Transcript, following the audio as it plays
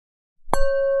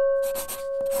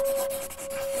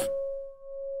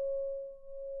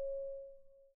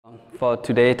For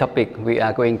today's topic, we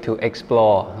are going to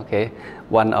explore,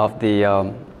 one of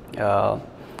the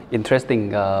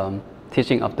interesting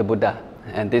teaching of the Buddha,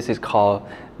 and this is called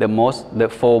the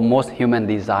four most human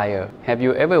desire. Have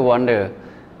you ever wondered,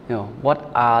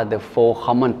 what are the four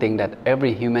common things that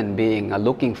every human being are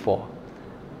looking for,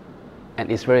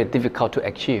 and it's very difficult to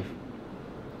achieve?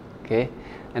 Okay,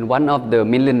 and one of the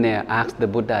millionaires asked the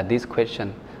Buddha this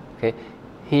question. Okay,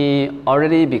 he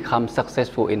already become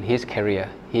successful in his career.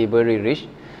 He very rich,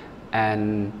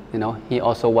 and he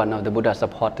also one of the Buddha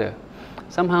supporter.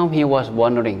 Somehow he was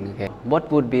wondering,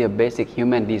 what would be a basic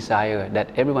human desire that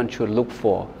everyone should look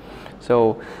for?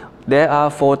 So there are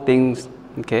four things,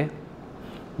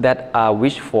 that are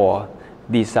wished for: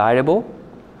 desirable,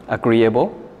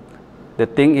 agreeable. The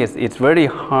thing is, it's very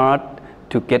hard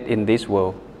to get in this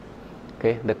world.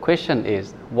 Okay, the question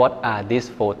is, what are these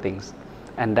four things?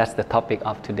 And that's the topic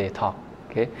of today's talk.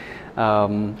 Okay,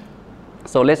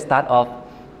 so let's start off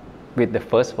with the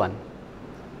first one.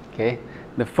 Okay,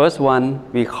 the first one,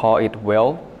 we call it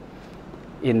wealth.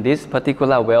 In this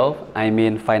particular wealth, I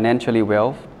mean financially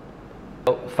wealth.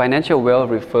 Financial wealth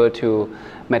refers to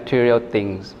material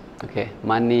things. Okay,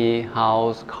 money,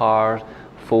 house, cars,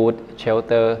 food,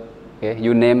 shelter. Okay,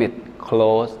 you name it,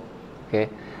 clothes. Okay,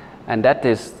 and that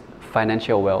is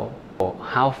financial wealth.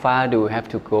 How far do we have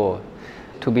to go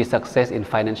to be success in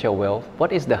financial wealth?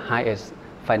 What is the highest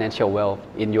financial wealth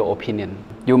in your opinion?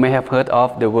 You may have heard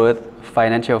of the word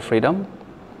financial freedom.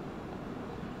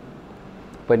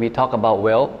 When we talk about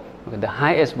wealth, the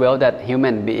highest wealth that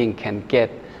human being can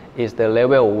get is the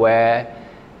level where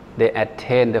they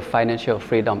attain the financial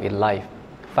freedom in life.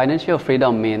 Financial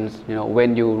freedom means,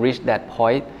 when you reach that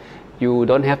point, you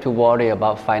don't have to worry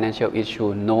about financial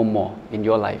issue no more in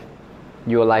your life.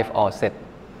 Your life all set.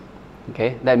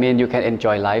 Okay, that means you can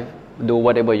enjoy life, do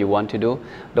whatever you want to do.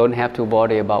 Don't have to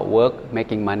worry about work,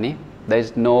 making money. There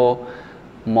is no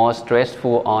more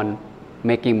stressful on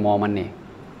making more money.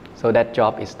 So that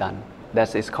job is done.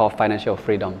 That is called financial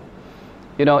freedom.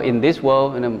 In this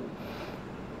world,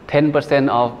 10%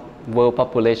 of world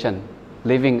population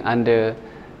living under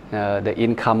the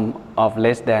income of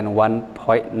less than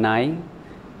 1.9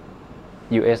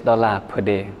 US dollar per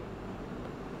day.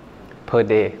 Per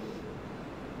day.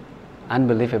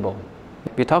 Unbelievable.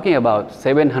 We're talking about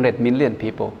 700 million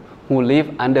people who live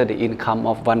under the income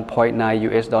of 1.9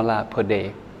 US dollar per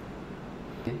day.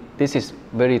 This is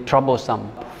very troublesome.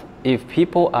 If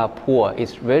people are poor,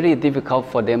 it's very difficult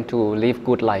for them to live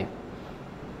good life.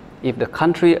 If the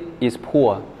country is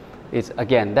poor,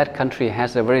 that country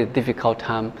has a very difficult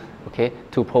time,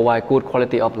 to provide good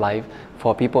quality of life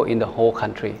for people in the whole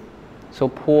country. So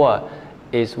poor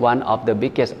is one of the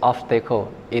biggest obstacles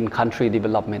in country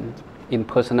development, in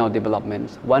personal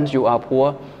development. Once you are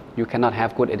poor, you cannot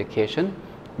have good education,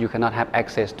 you cannot have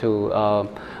access to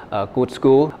good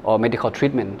school or medical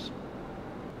treatment.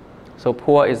 So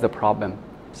poor is the problem.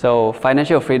 So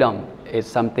financial freedom is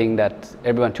something that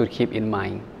everyone should keep in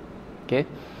mind. Okay?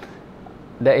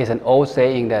 There is an old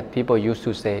saying that people used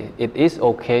to say, it is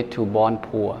okay to born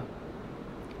poor,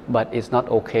 but it's not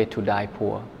okay to die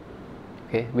poor.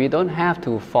 Okay? We don't have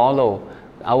to follow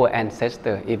our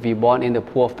ancestor. If we born in a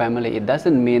poor family, it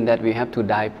doesn't mean that we have to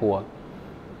die poor.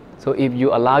 So if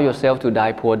you allow yourself to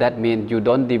die poor, that means you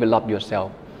don't develop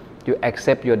yourself. You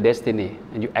accept your destiny,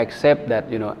 and you accept that,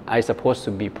 I'm supposed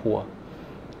to be poor.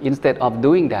 Instead of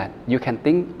doing that, you can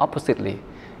think oppositely.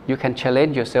 You can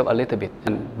challenge yourself a little bit,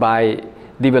 and by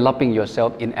developing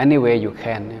yourself in any way you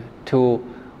can to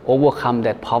overcome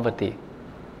that poverty.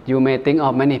 You may think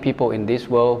of many people in this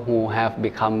world who have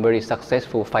become very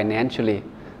successful financially,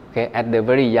 at the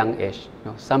very young age.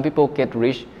 Some people get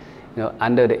rich,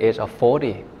 under the age of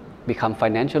 40, become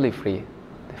financially free,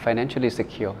 financially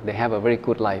secure. They have a very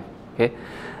good life.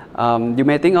 You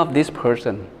may think of this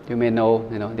person. You may know,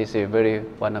 this is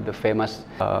one of the famous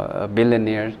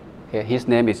billionaires. His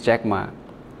name is Jack Ma.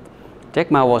 Jack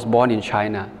Ma was born in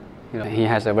China. He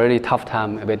has a very tough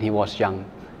time when he was young.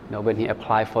 When he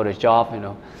applied for the job,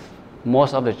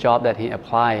 most of the job that he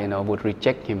applied, would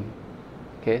reject him.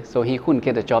 So he couldn't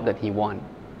get the job that he wanted.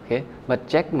 But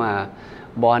Jack Ma,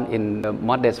 born in a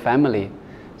modest family,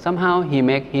 somehow he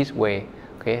made his way.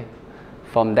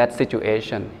 From that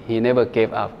situation, he never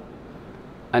gave up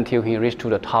until he reached to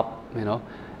the top.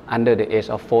 Under the age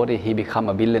of 40, he became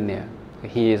a billionaire.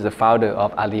 He is the founder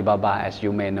of Alibaba, as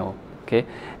you may know.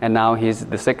 And now he's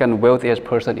the second wealthiest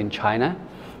person in China,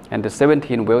 and the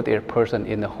 17th wealthiest person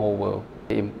in the whole world.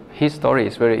 His story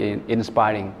is very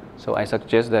inspiring. So I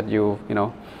suggest that you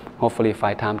hopefully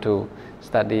find time to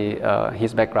study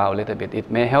his background a little bit. It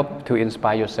may help to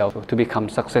inspire yourself to become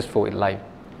successful in life,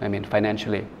 I mean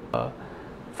financially.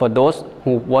 For those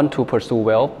who want to pursue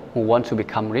wealth, who want to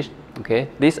become rich, okay,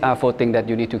 these are 4 things that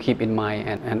you need to keep in mind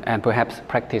and perhaps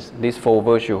practice these 4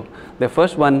 virtues. The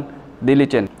first one,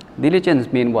 diligence.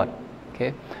 Diligence means what?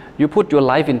 Okay, you put your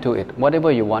life into it,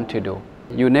 whatever you want to do.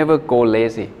 You never go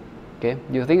lazy. Okay,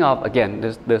 you think of again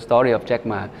the story of Jack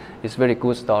Ma is very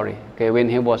good story. Okay, when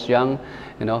he was young,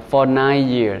 for 9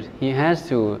 years he has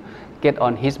to get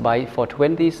on his bike for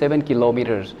 27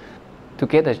 kilometers to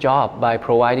get a job by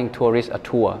providing tourists a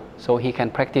tour, so he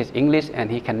can practice English and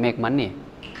he can make money.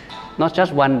 Not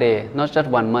just one day, not just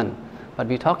 1 month, but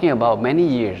we're talking about many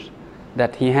years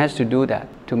that he has to do that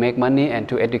to make money and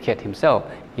to educate himself.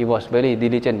 He was very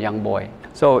diligent young boy.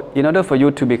 So in order for you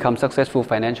to become successful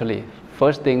financially,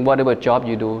 first thing, whatever job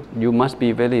you do, you must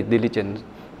be very diligent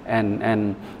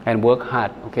and work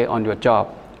hard, okay, on your job.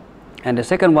 And the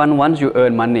second one, once you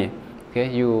earn money, okay,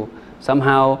 you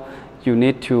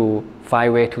need to find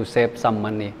a way to save some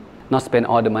money, not spend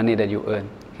all the money that you earn.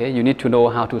 Okay, you need to know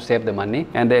how to save the money,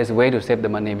 and there is a way to save the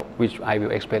money, which I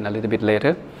will explain a little bit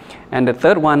later. And the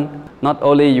third one, not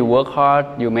only you work hard,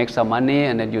 you make some money,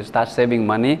 and then you start saving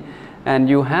money, and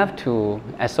you have to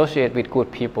associate with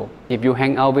good people. If you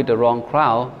hang out with the wrong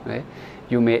crowd, right,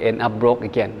 you may end up broke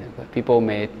again. People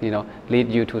may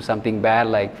lead you to something bad,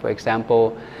 like for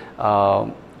example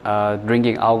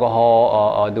drinking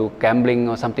alcohol or do gambling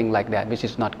or something like that, which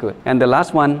is not good. And the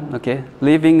last one, okay,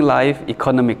 living life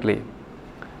economically.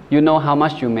 You know how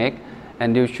much you make,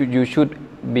 and you should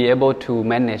be able to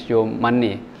manage your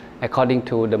money according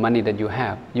to the money that you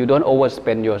have. You don't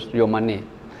overspend your money.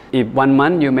 If 1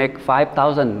 month you make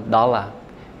 $5,000,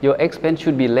 your expense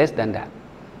should be less than that,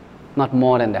 not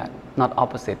more than that, not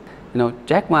opposite.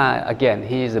 Jack Ma, again,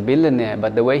 he is a billionaire,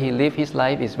 but the way he lives his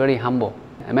life is very humble.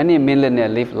 Many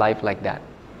millionaires live life like that.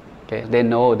 Okay? They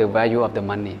know the value of the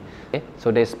money, okay?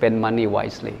 So they spend money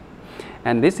wisely.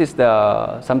 And this is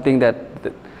something that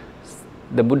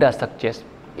the Buddha suggests.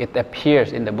 It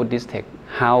appears in the Buddhist text,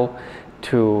 how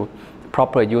to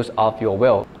proper use of your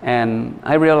wealth. And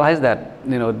I realized that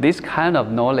this kind of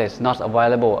knowledge is not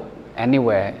available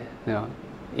anywhere.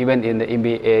 Even in the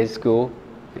MBA school,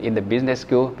 in the business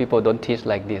school, people don't teach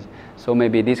like this. So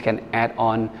maybe this can add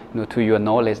on to your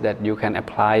knowledge that you can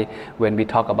apply when we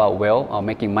talk about wealth or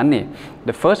making money.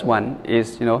 The first one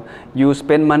is you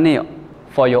spend money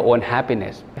for your own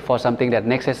happiness, for something that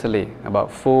necessary, about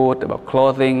food, about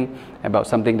clothing, about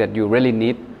something that you really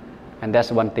need, and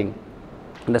that's one thing.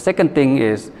 And the second thing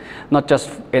is not just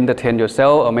entertain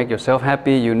yourself or make yourself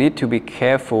happy. You need to be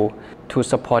careful to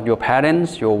support your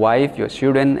parents, your wife, your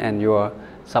children, and your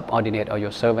subordinate or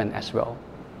your servant as well.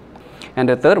 And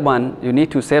the third one, you need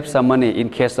to save some money in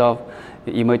case of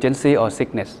emergency or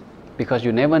sickness, because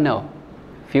you never know.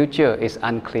 Future is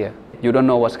unclear. You don't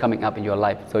know what's coming up in your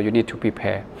life, so you need to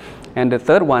prepare. And the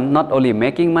third one, not only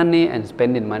making money and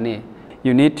spending money,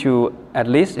 you need to at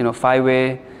least find a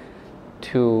way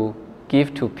to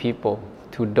give to people,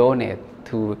 to donate,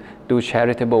 to do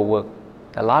charitable work.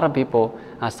 A lot of people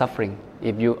are suffering.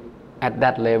 If you at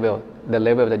that level, the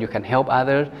level that you can help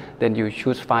others, then you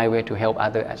should find a way to help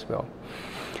others as well.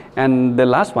 And the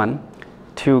last one,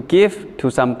 to give to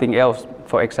something else.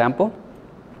 For example,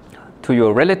 to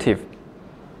your relative.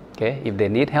 Okay, if they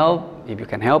need help, if you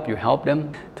can help, you help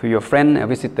them. To your friend, a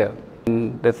visitor.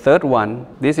 And the third one,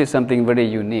 this is something very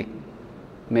unique.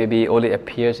 Maybe only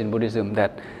appears in Buddhism,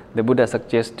 that the Buddha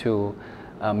suggests to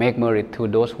make merit to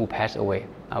those who pass away.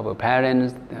 Our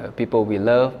parents, people we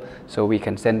love, so we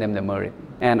can send them the merit.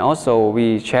 And also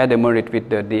we share the merit with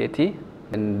the deity.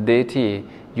 And deity,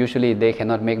 usually they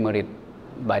cannot make merit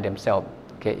by themselves.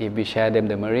 Okay, if we share them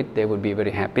the merit, they will be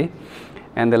very happy.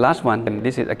 And the last one, and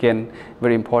this is again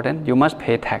very important, you must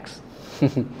pay tax.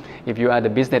 If you are the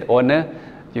business owner,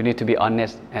 you need to be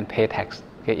honest and pay tax.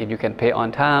 Okay, if you can pay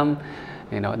on time,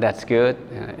 that's good.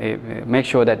 Make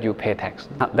sure that you pay tax.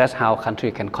 That's how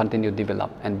country can continue to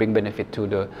develop and bring benefit to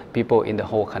the people in the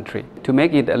whole country. To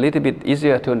make it a little bit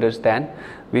easier to understand,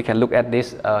 we can look at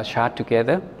this chart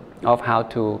together of how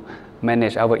to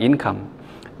manage our income.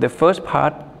 The first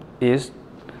part is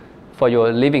for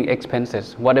your living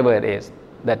expenses, whatever it is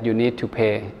that you need to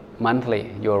pay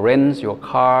monthly, your rents, your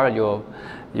car, your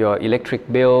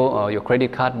electric bill or your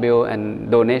credit card bill and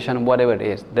donation, whatever it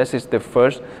is. This is the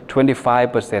first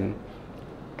 25%,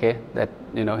 okay, that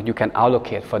you can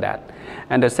allocate for that.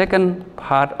 And the second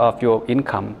part of your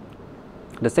income,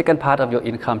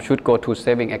 should go to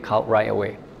saving account right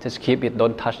away. Just keep it,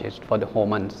 don't touch it for the whole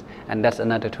month, and that's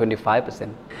another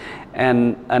 25%.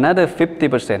 And another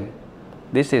 50%,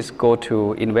 This is go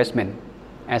to investment.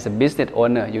 As a business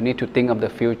owner, you need to think of the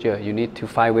future. You need to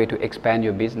find a way to expand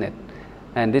your business.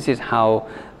 And this is how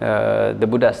the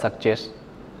Buddha suggests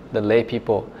the lay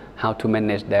people how to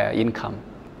manage their income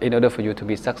in order for you to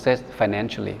be successful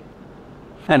financially.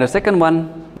 And the second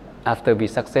one, after we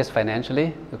success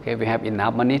financially, okay, we have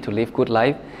enough money to live good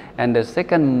life. And the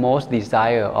second most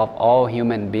desire of all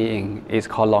human beings is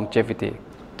called longevity,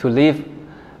 to live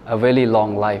a very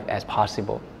long life as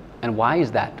possible. And why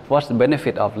is that? What's the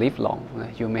benefit of live long?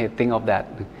 You may think of that.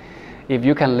 If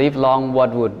you can live long,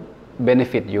 what would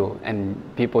benefit you and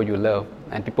people you love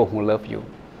and people who love you?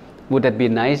 Would that be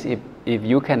nice if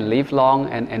you can live long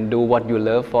and do what you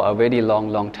love for a very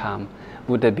long time?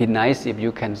 Would it be nice if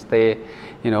you can stay,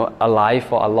 alive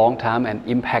for a long time and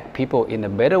impact people in a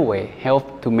better way,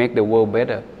 help to make the world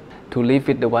better, to live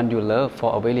with the one you love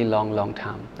for a very long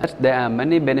time? There are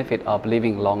many benefits of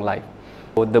living long life.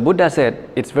 The Buddha said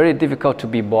it's very difficult to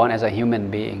be born as a human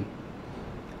being.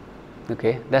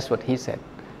 Okay, that's what he said.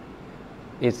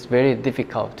 It's very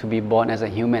difficult to be born as a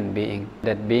human being.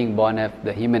 That being born as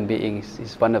the human being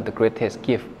is one of the greatest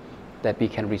gifts that we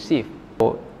can receive.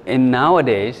 In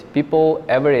nowadays, people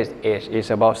average age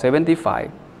is about 75.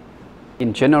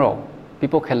 In general,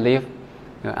 people can live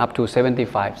up to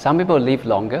 75. Some people live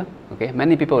longer. Okay,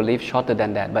 many people live shorter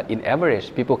than that. But in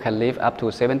average, people can live up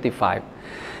to 75.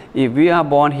 If we are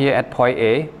born here at point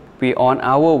A, we are on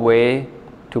our way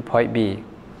to point B.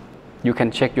 You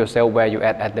can check yourself where you're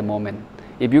at the moment.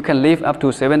 If you can live up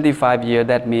to 75 years,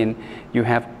 that means you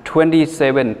have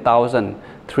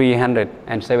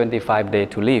 27,375 days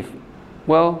to live.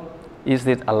 Well, is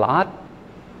it a lot?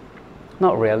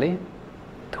 Not really.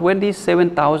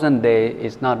 27,000 days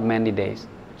is not many days.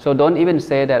 So don't even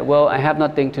say that, well, I have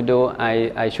nothing to do.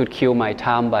 I should kill my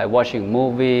time by watching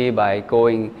movie, by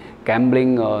going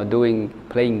gambling or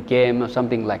playing game or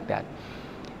something like that.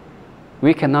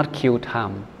 We cannot kill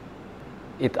time.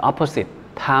 It's opposite.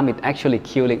 Time is actually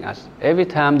killing us. Every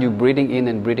time you breathing in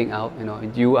and breathing out,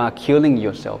 you are killing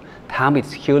yourself. Time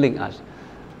is killing us.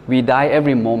 We die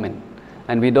every moment,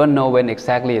 and we don't know when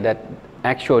exactly that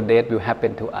actual death will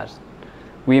happen to us.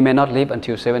 We may not live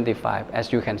until 75,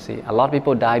 as you can see. A lot of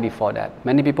people die before that.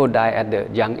 Many people die at the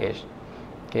young age.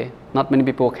 Okay, not many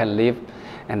people can live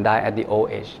and die at the old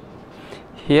age.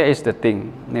 Here is the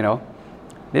thing,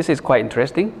 this is quite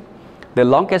interesting. The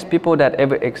longest people that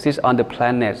ever exist on the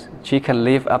planet, she can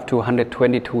live up to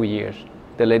 122 years.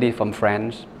 The lady from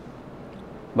France,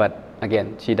 but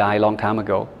again, she died a long time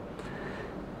ago.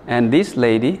 And this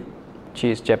lady,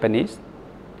 she is Japanese.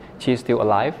 She is still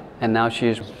alive, and now she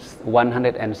is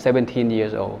 117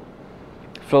 years old.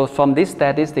 So from this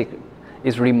statistic,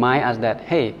 it reminds us that,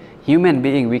 hey, human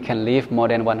being, we can live more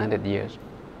than 100 years.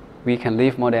 We can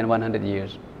live more than 100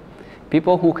 years.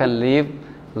 People who can live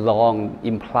long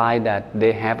imply that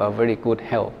they have a very good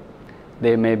health.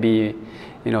 They may be,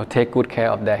 take good care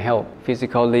of their health,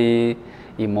 physically,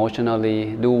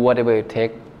 emotionally, do whatever it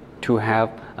takes to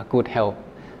have a good health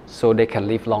so they can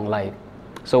live long life.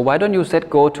 So why don't you set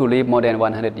goal to live more than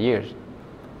 100 years?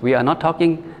 We are not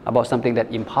talking about something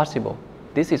that's impossible.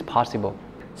 This is possible.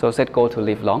 So set goal to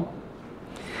live long.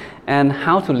 And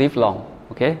how to live long?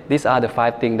 Okay, these are the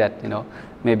 5 things that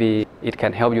maybe it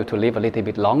can help you to live a little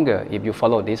bit longer if you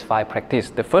follow these 5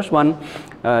 practices. The first one,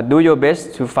 do your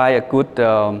best to find a good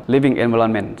living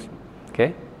environment.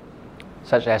 Okay,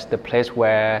 such as the place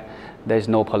where there is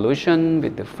no pollution,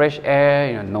 with the fresh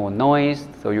air, no noise,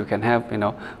 so you can have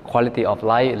quality of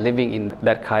life living in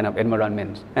that kind of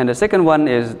environment. And the second one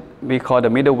is we call the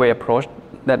middle way approach.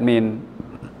 That means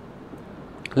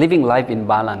living life in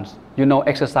balance.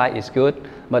 Exercise is good,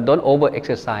 but don't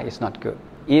over-exercise. It's not good.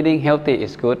 Eating healthy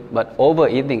is good, but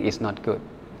overeating is not good.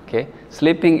 Okay,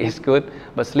 sleeping is good,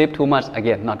 but sleep too much,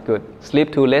 again, not good.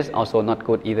 Sleep too less, also not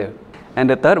good either. And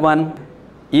the third one,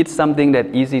 eat something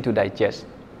that's easy to digest.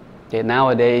 Okay,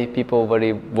 nowadays, people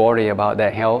very worry about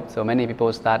their health, so many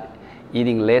people start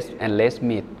eating less and less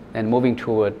meat and moving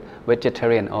toward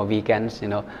vegetarian or vegans,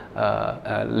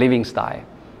 living style.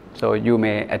 So you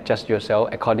may adjust yourself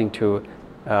according to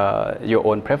your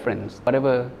own preference,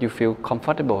 whatever you feel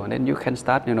comfortable, and then you can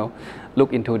start,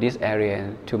 look into this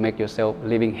area to make yourself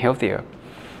living healthier.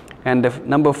 And the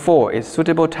number 4 is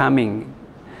suitable timing.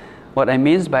 What I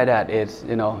mean by that is,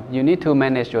 you need to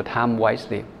manage your time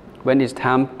wisely. When it's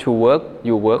time to work,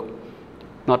 you work,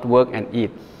 not work and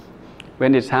eat.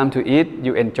 When it's time to eat,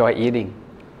 you enjoy eating,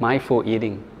 mindful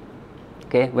eating.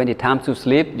 Okay, when it's time to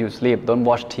sleep, you sleep. Don't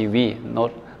watch TV,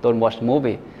 don't watch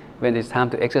movie. When it's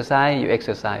time to exercise, you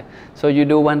exercise. So you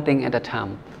do one thing at a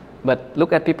time. But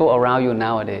look at people around you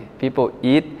nowadays. People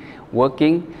eat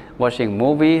working, watching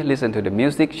movie, listen to the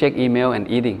music, check email and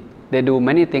eating. They do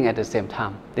many things at the same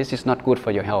time. This is not good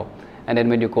for your health. And then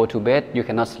when you go to bed, you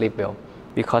cannot sleep well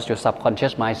because your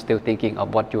subconscious mind is still thinking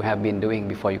of what you have been doing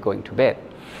before you going to bed.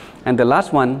 And the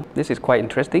last one, this is quite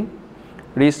interesting,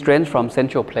 restraint from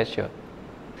sensual pleasure.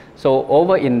 So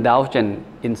overindulgence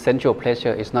in sensual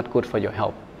pleasure is not good for your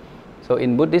health. So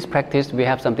in Buddhist practice, we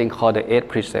have something called the 8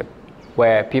 precepts,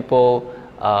 where people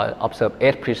observe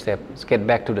 8 precepts, get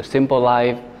back to the simple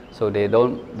life. So they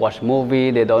don't watch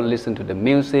movie, they don't listen to the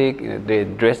music, they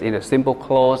dress in a simple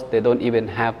clothes, they don't even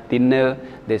have dinner,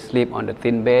 they sleep on the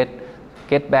thin bed.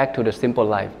 Get back to the simple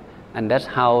life. And that's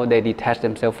how they detach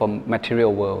themselves from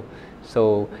material world.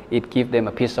 So it gives them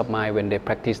a peace of mind when they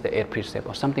practice the 8 precepts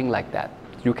or something like that.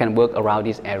 You can work around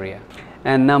this area.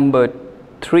 And number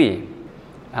 3,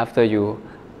 after you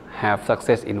have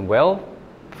success in wealth,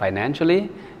 financially,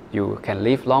 you can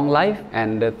live long life.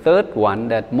 And the third one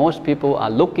that most people are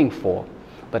looking for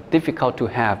but difficult to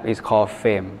have is called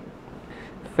fame.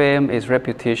 Fame is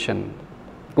reputation,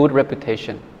 good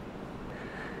reputation.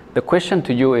 The question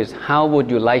to you is, how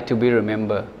would you like to be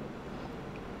remembered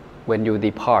when you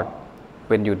depart,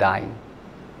 when you die?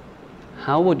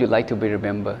 How would you like to be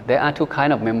remembered? There are 2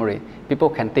 kinds of memory. People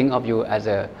can think of you as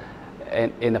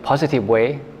in a positive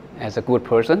way, as a good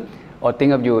person, or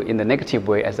think of you in the negative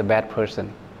way as a bad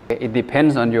person. It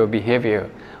depends on your behavior.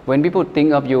 When people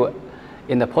think of you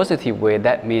in a positive way,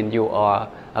 that means you are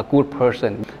a good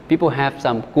person. People have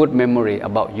some good memory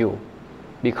about you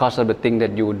because of the thing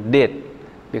that you did,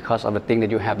 because of the thing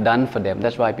that you have done for them.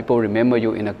 That's why people remember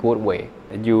you in a good way.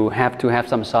 You have to have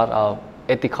some sort of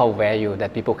ethical value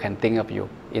that people can think of you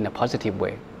in a positive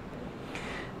way.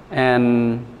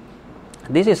 And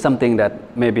this is something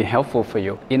that may be helpful for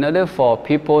you. In order for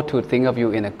people to think of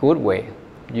you in a good way,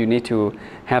 you need to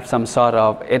have some sort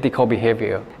of ethical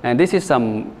behavior. And this is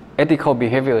some ethical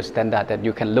behavior standard that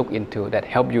you can look into that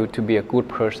help you to be a good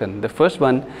person. The first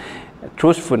one,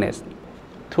 truthfulness.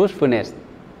 Truthfulness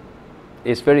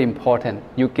is very important.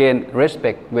 You gain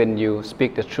respect when you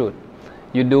speak the truth.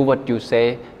 You do what you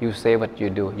say what you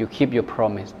do. You keep your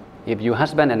promise. If you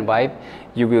husband and wife,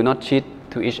 you will not cheat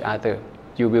to each other.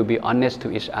 You will be honest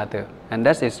to each other. And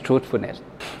that is truthfulness.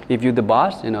 If you're the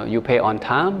boss, you pay on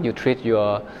time, you treat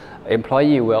your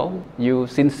employee well, you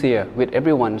sincere with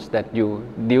everyone that you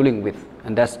dealing with.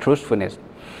 And that's truthfulness.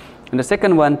 And the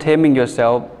second one, taming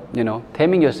yourself.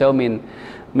 Taming yourself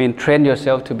mean train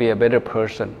yourself to be a better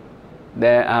person.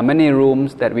 There are many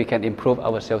rooms that we can improve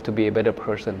ourselves to be a better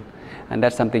person. And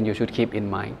that's something you should keep in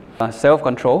mind.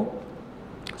 Self-control.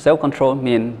 Self-control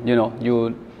means,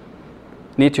 you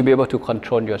need to be able to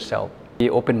control yourself. Be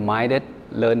open-minded,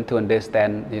 learn to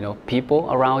understand, people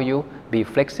around you, be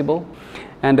flexible.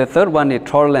 And the third one is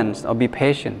tolerance, or be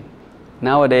patient.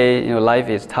 Nowadays, life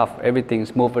is tough.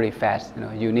 Everything's moves very fast.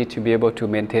 You need to be able to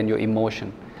maintain your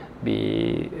emotion.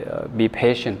 Be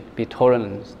patient, be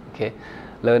tolerant. Okay?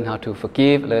 Learn how to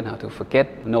forgive, learn how to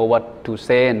forget, know what to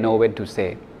say and know when to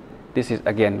say. This is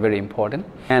again very important.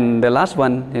 And the last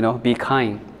one, be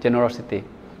kind, generosity.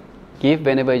 Give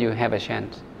whenever you have a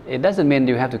chance. It doesn't mean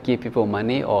you have to give people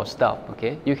money or stuff,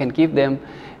 okay? You can give them,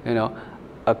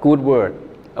 a good word,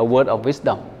 a word of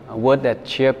wisdom, a word that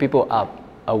cheer people up,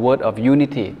 a word of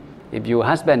unity. If you're a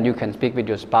husband, you can speak with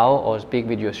your spouse or speak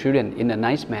with your children in a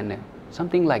nice manner,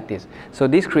 something like this. So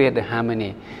this creates the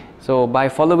harmony. So by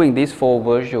following these 4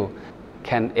 virtues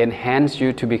can enhance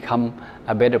you to become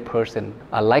a better person,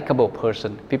 a likable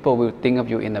person. People will think of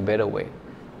you in a better way.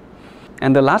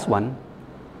 And the last one,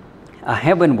 a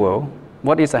heaven world.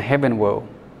 What is a heaven world?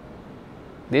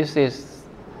 This is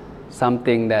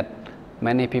something that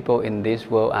many people in this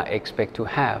world are expect to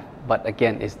have, but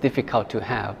again, it's difficult to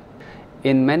have.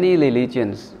 In many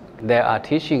religions, there are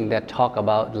teachings that talk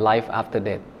about life after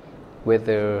death,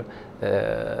 whether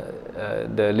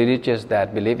the religions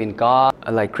that believe in God,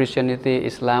 like Christianity,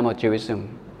 Islam, or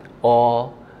Judaism,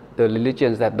 or the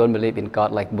religions that don't believe in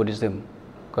God, like Buddhism.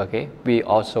 Okay, we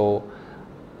also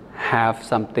have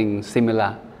something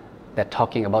similar that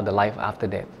talking about the life after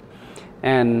death.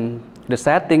 And the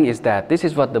sad thing is that this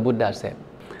is what the Buddha said.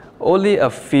 Only a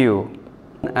few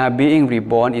are being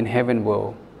reborn in heaven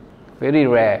world. Very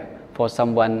rare for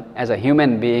someone as a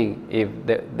human being, if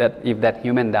that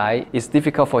human die, it's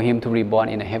difficult for him to reborn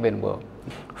in a heaven world.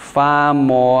 Far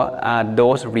more are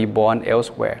those reborn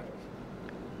elsewhere.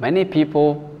 Many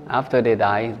people, after they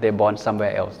die, they born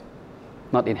somewhere else,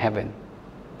 not in heaven.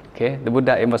 Okay, the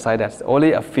Buddha emphasized that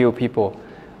only a few people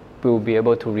will be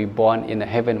able to reborn in a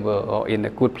heaven world or in a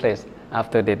good place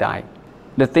after they die.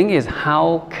 The thing is,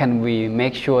 how can we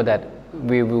make sure that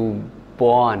we will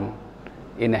born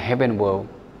in a heaven world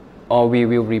or we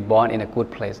will reborn in a good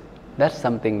place? That's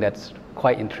something that's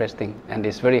quite interesting, and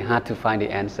it's very hard to find the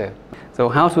answer. So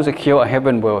how to secure a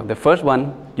heaven world? The first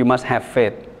one, you must have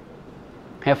faith.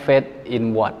 Have faith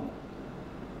in what?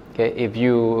 Okay, if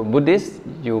you Buddhist,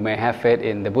 you may have faith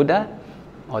in the Buddha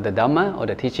or the Dhamma or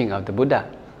the teaching of the Buddha,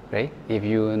 right? If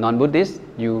you non-Buddhist,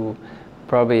 you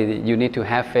need to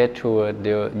have faith to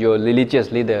your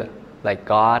religious leader, like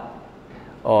God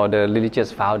or the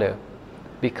religious founder.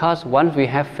 Because once we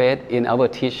have faith in our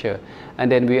teacher,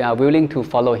 and then we are willing to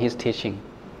follow his teaching,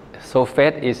 so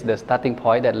faith is the starting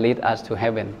point that leads us to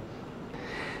heaven.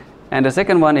 And the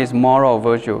second one is moral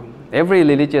virtue. Every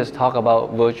religious talk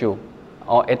about virtue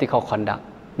or ethical conduct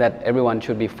that everyone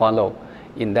should be followed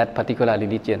in that particular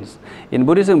religions. In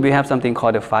Buddhism, we have something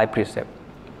called the 5 precepts.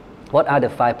 What are the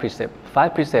 5 precepts?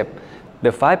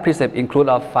 The 5 precepts include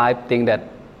 5 things that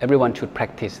everyone should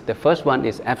practice. The first one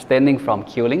is abstaining from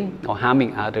killing or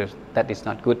harming others. That is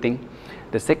not good thing.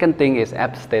 The second thing is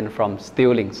abstain from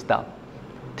stealing stuff,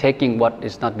 taking what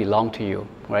is not belong to you,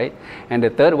 right? And the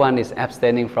third one is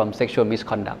abstaining from sexual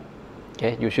misconduct.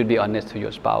 Okay, you should be honest to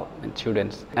your spouse and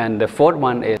children. And the fourth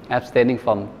one is abstaining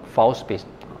from false speech.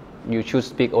 You should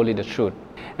speak only the truth.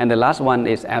 And the last one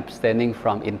is abstaining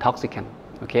from intoxicant.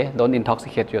 Okay, don't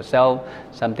intoxicate yourself,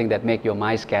 something that make your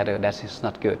mind scattered. That is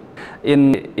not good.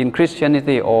 In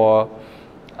Christianity or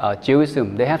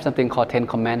Judaism, they have something called 10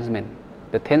 Commandments.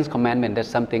 The 10th commandment, that's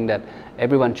something that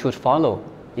everyone should follow.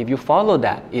 If you follow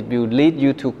that, it will lead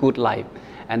you to good life,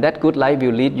 and that good life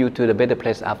will lead you to the better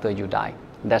place after you die.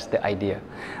 That's the idea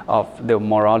of the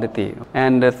morality.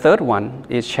 And the third one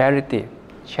is charity.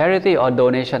 Charity or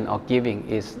donation or giving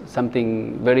is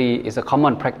something is a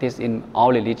common practice in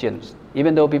all religions.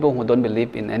 Even though people who don't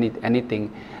believe in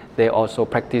anything, they also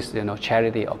practice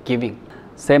charity or giving.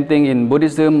 Same thing in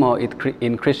Buddhism or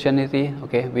in Christianity.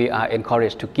 Okay, we are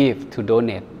encouraged to give, to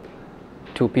donate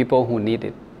to people who need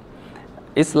it.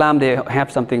 Islam, they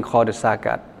have something called the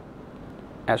zakat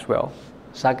as well.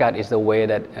 Zakat is the way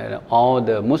that all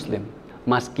the Muslims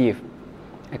must give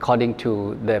according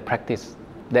to their practice.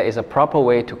 There is a proper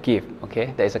way to give.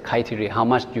 Okay, there is a criteria how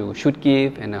much you should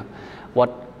give and what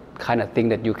kind of thing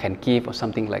that you can give or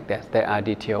something like that. There are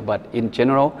details, but in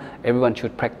general, everyone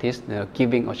should practice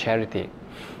giving or charity.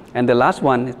 And the last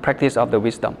one is practice of the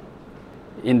wisdom.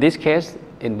 In this case,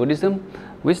 in Buddhism,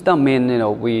 wisdom means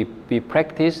we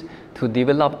practice to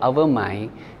develop our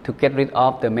mind to get rid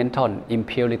of the mental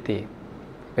impurity.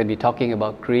 When we're talking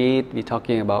about greed, we're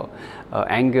talking about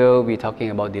anger, we're talking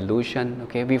about delusion.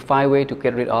 Okay, we find a way to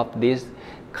get rid of this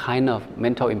kind of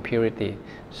mental impurity.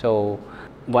 So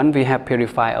once we have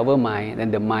purified our mind,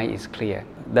 then the mind is clear.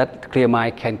 That clear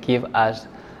mind can give us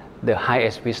the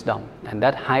highest wisdom, and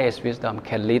that highest wisdom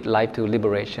can lead life to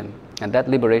liberation, and that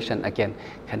liberation again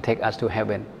can take us to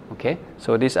heaven. Okay,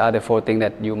 so these are the 4 things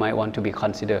that you might want to be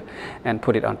considered and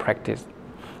put it on practice.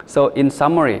 So in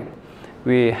summary,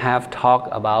 we have talked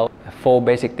about 4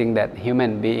 basic things that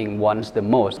human being wants the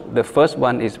most. The first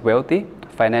one is wealthy,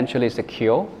 financially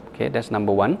secure. Okay, that's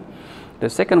number 1. The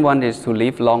second one is to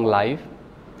live long life.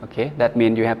 Okay, that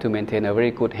means you have to maintain a very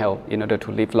good health in order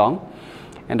to live long.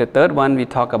 And the third one, we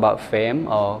talk about fame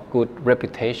or good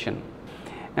reputation.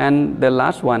 And the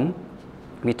last one,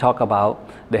 we talk about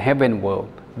the heaven world.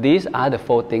 These are the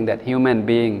 4 things that human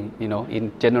being,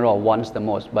 in general wants the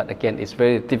most. But again, it's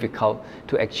very difficult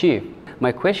to achieve.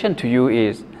 My question to you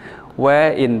is,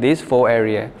 where in these 4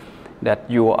 areas that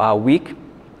you are weak,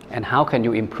 and how can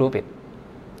you improve it?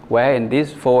 Where in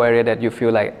these 4 areas that you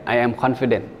feel like, I am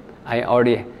confident, I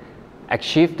already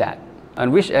achieved that?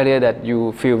 And which area that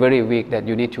you feel very weak, that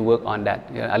you need to work on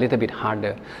that a little bit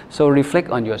harder? So reflect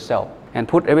on yourself and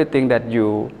put everything that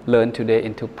you learned today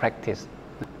into practice.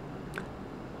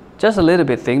 Just a little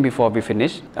bit thing before we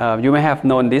finish. You may have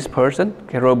known this person,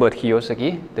 Robert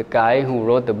Kiyosaki, the guy who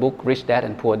wrote the book Rich Dad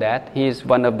and Poor Dad. He is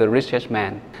one of the richest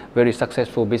man, very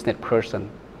successful business person.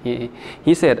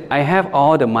 He said, I have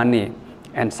all the money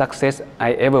and success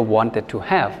I ever wanted to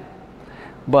have,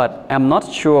 but I'm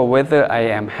not sure whether I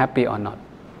am happy or not.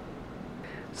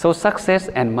 So success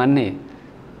and money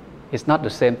is not the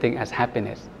same thing as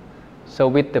happiness. So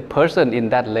with the person in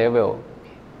that level,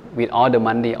 with all the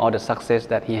money, all the success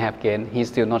that he have gained, he's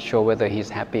still not sure whether he's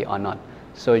happy or not.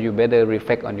 So you better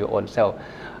reflect on your own self.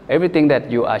 Everything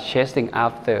that you are chasing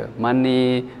after,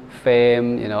 money,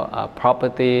 fame,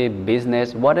 property,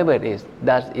 business, whatever it is,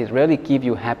 does it really give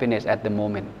you happiness at the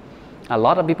moment? A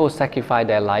lot of people sacrifice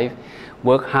their life,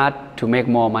 work hard to make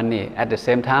more money. At the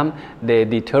same time, they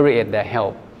deteriorate their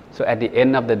health. So at the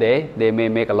end of the day, they may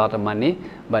make a lot of money,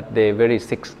 but they're very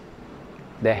sick.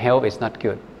 Their health is not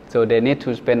good. So they need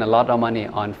to spend a lot of money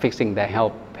on fixing their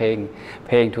health,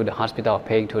 paying to the hospital,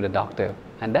 paying to the doctor,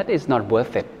 and that is not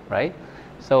worth it, right?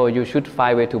 So you should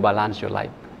find a way to balance your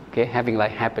life, okay, having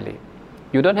life happily.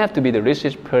 You don't have to be the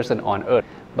richest person on earth,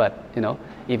 but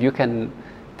if you can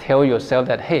tell yourself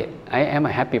that, hey, I am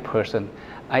a happy person,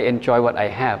 I enjoy what I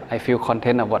have, I feel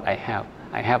content of what I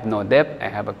have no debt, I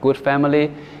have a good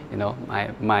family,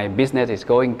 my business is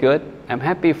going good, I'm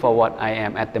happy for what I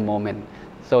am at the moment.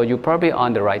 So you're probably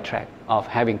on the right track of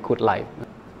having good life.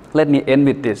 Let me end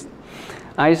with this.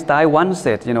 Einstein once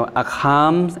said, a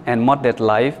calm and moderate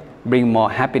life bring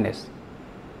more happiness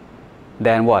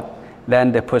than what?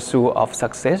 Than the pursuit of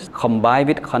success combined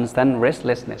with constant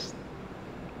restlessness.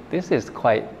 This is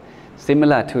quite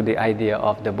similar to the idea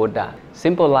of the Buddha.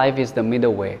 Simple life is the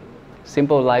middle way.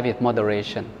 Simple life is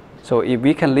moderation. So if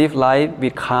we can live life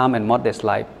with calm and modest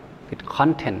life, with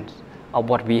content of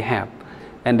what we have,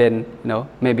 and then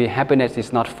maybe happiness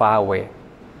is not far away.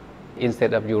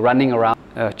 Instead of you running around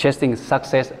chasing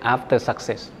success after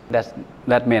success,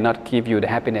 that may not give you the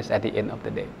happiness at the end of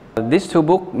the day. These two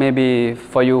books, maybe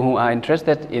for you who are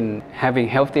interested in having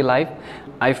healthy life,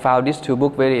 I found these two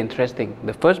books very interesting.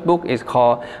 The first book is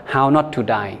called How Not to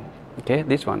Die. Okay,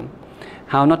 this one.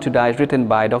 How Not to Die is written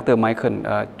by Dr. Michael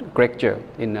Greger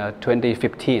in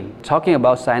 2015, talking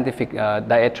about scientific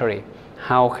dietary.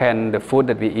 How can the food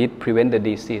that we eat prevent the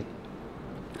disease?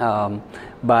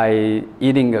 By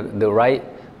eating the right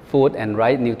food and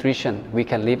right nutrition, we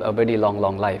can live a very long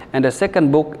life. And the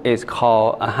second book is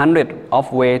called 100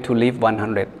 of Ways to Live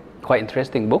 100. Quite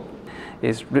interesting book.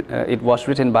 It was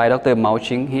written by Dr. Mao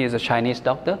Ching. He is a Chinese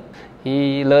doctor.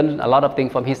 He learned a lot of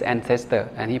things from his ancestor,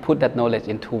 and he put that knowledge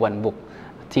into one book.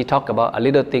 He talked about a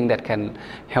little thing that can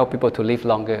help people to live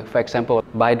longer. For example,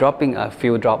 by dropping a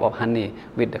few drops of honey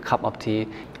with a cup of tea,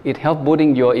 it helps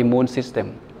boosting your immune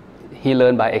system. He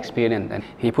learned by experience, and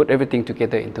he put everything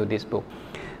together into this book.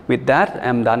 With that,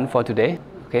 I'm done for today.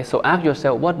 Okay, so ask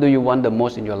yourself, what do you want the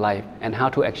most in your life, and how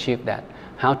to achieve that?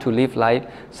 How to live life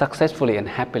successfully and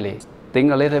happily.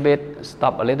 Think a little bit,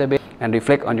 stop a little bit, and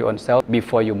reflect on your own self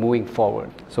before you're moving forward.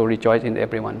 So rejoice in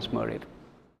everyone's merit.